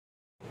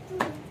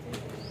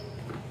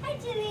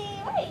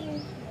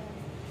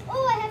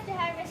to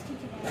harvest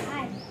today.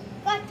 I've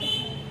got to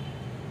play.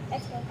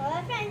 Let's go call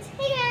our friends.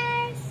 Hey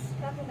guys!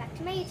 Welcome back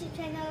to my YouTube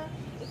channel.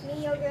 It's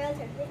me, your girl,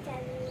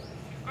 Chilli.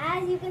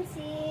 As you can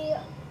see,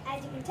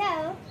 as you can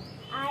tell,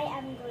 I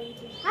am going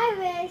to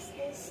harvest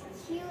this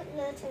cute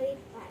little chili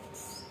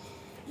plants.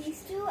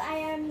 These two I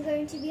am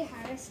going to be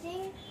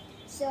harvesting.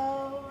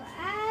 So,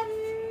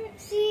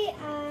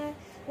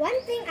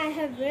 one thing I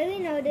have really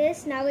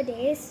noticed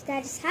nowadays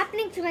that is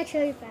happening to my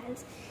chili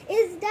plants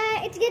is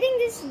that it's getting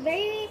this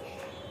very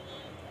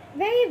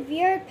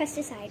weird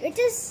pesticide, which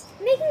is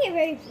making it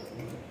very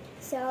weak.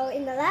 So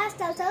in the last,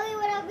 I'll tell you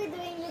what I'll be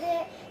doing with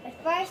it, but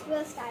first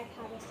we'll start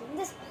harvesting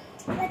this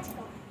plant. Let's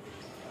go.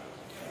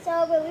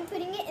 So we'll be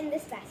putting it in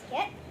this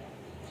basket.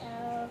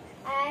 So,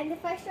 and the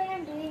first one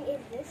I'm doing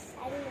is this.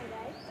 I don't know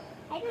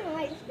why. I don't know,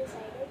 I just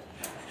decided.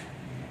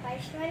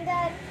 First one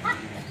done.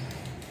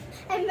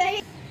 I'm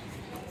very...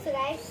 So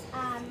guys,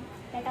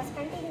 let us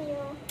continue.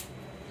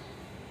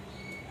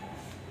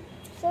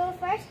 So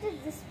first is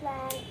this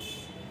plant,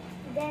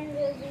 then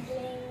we'll be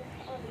doing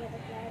all the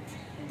other plants.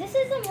 This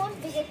is the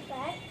most biggest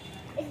plant.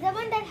 It's the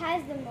one that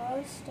has the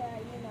most,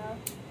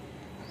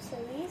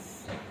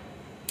 chilies.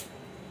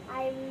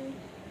 I'm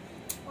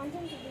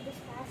wanting to do this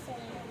fast, I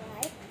don't know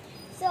why.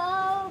 So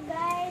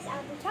guys,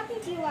 I'll be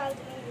talking to you while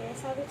doing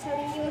this. I'll be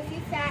telling you a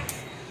few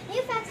facts,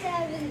 new facts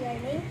that I've been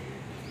learning.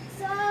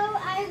 So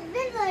I've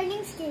been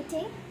learning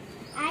skating.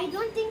 I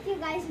don't think you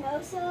guys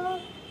know. So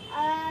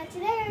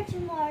today or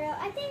tomorrow,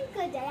 I think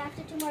a day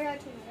after tomorrow or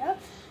tomorrow,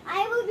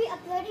 I will be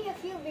uploading a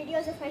few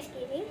videos of my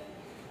skating.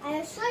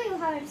 I'll show you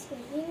how I'm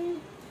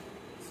skating.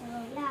 So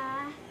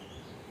yeah.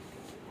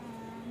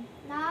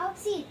 Now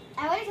see,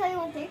 I want to tell you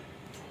one thing.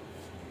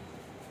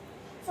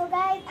 So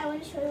guys, I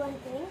want to show you one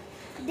thing.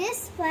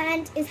 This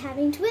plant is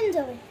having twins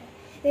over here.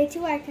 The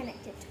two are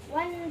connected to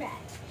one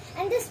branch.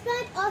 And this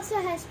plant also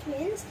has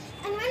twins.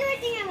 And one more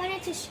thing I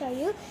wanted to show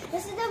you.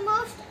 This is the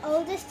most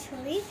oldest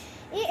chili.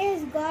 It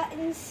has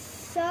gotten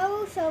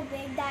so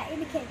big that it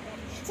became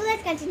big. So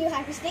let's continue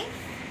harvesting.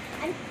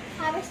 I'm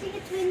harvesting the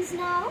twins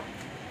now.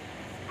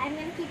 I'm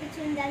going to keep the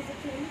twins as the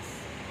twins.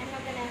 I'm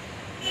not going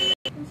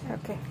to...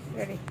 Okay,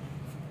 ready.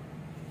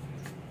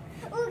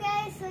 Oh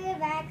guys, so you're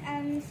back.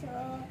 So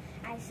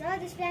I saw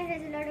this plant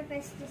has a lot of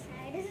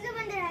pesticide. This is the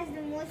one that has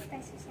the most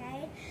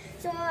pesticide.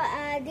 So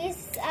this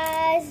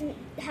is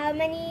how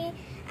many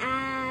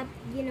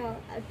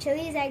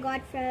chilies I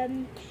got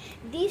from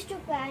these two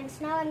plants.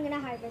 Now I'm gonna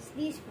harvest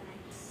these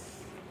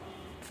plants.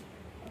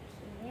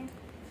 Okay.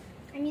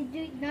 And you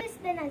do this,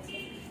 then I'll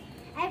see.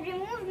 I've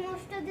removed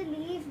most of the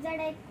leaves that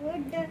I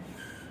could.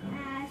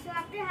 So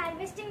after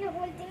harvesting the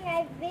whole thing,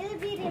 I will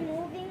be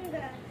removing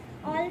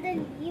all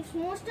the leaves,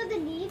 most of the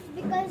leaves,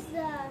 because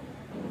the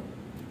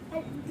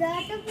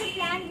lot of the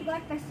plants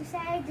got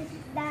pesticide. This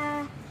is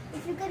the,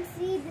 if you can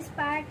see, this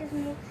part is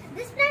more.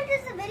 This plant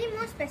is the very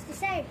most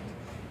pesticide.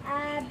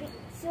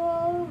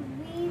 So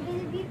we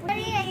will be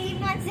putting. I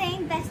keep on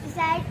saying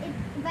pesticide,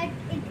 but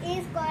it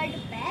is called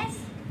pest.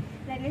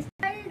 It's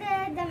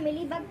called the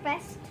millibug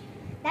pest.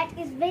 That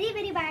is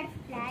very bad for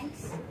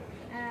plants.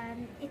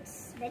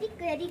 It's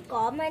very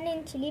common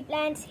in chili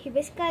plants,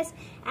 hibiscus,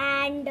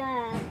 and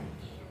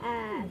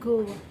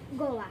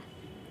Goa.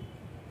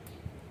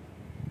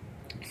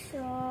 So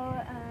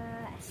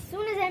as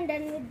soon as I'm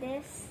done with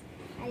this,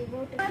 I'll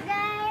go to... So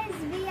guys,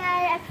 we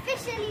are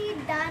officially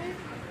done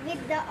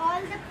with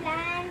all the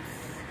plants.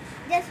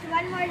 Just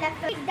one more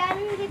left. We're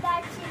done with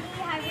our chili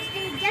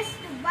harvesting. Just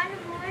one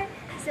more.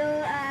 So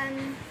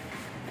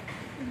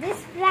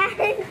this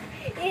plant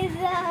is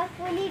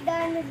fully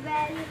done as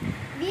well.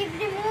 We've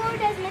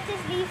removed as much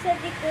as leaves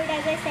as we could,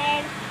 as I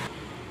said.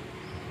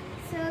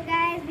 So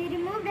guys, we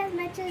removed as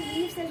much as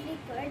leaves as we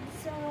could.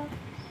 So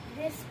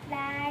this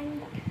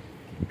plant,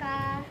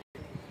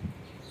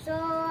 so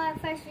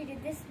first we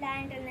did this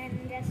plant and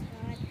then this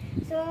one.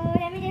 So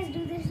let me just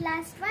do this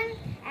last one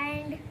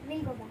and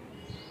we'll go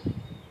back.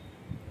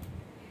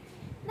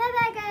 Bye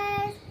bye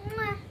guys.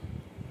 Mwah.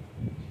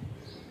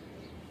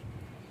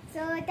 So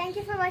thank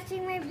you for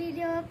watching my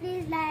video.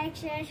 Please like,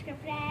 share,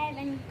 subscribe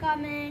and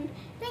comment.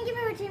 Thank you for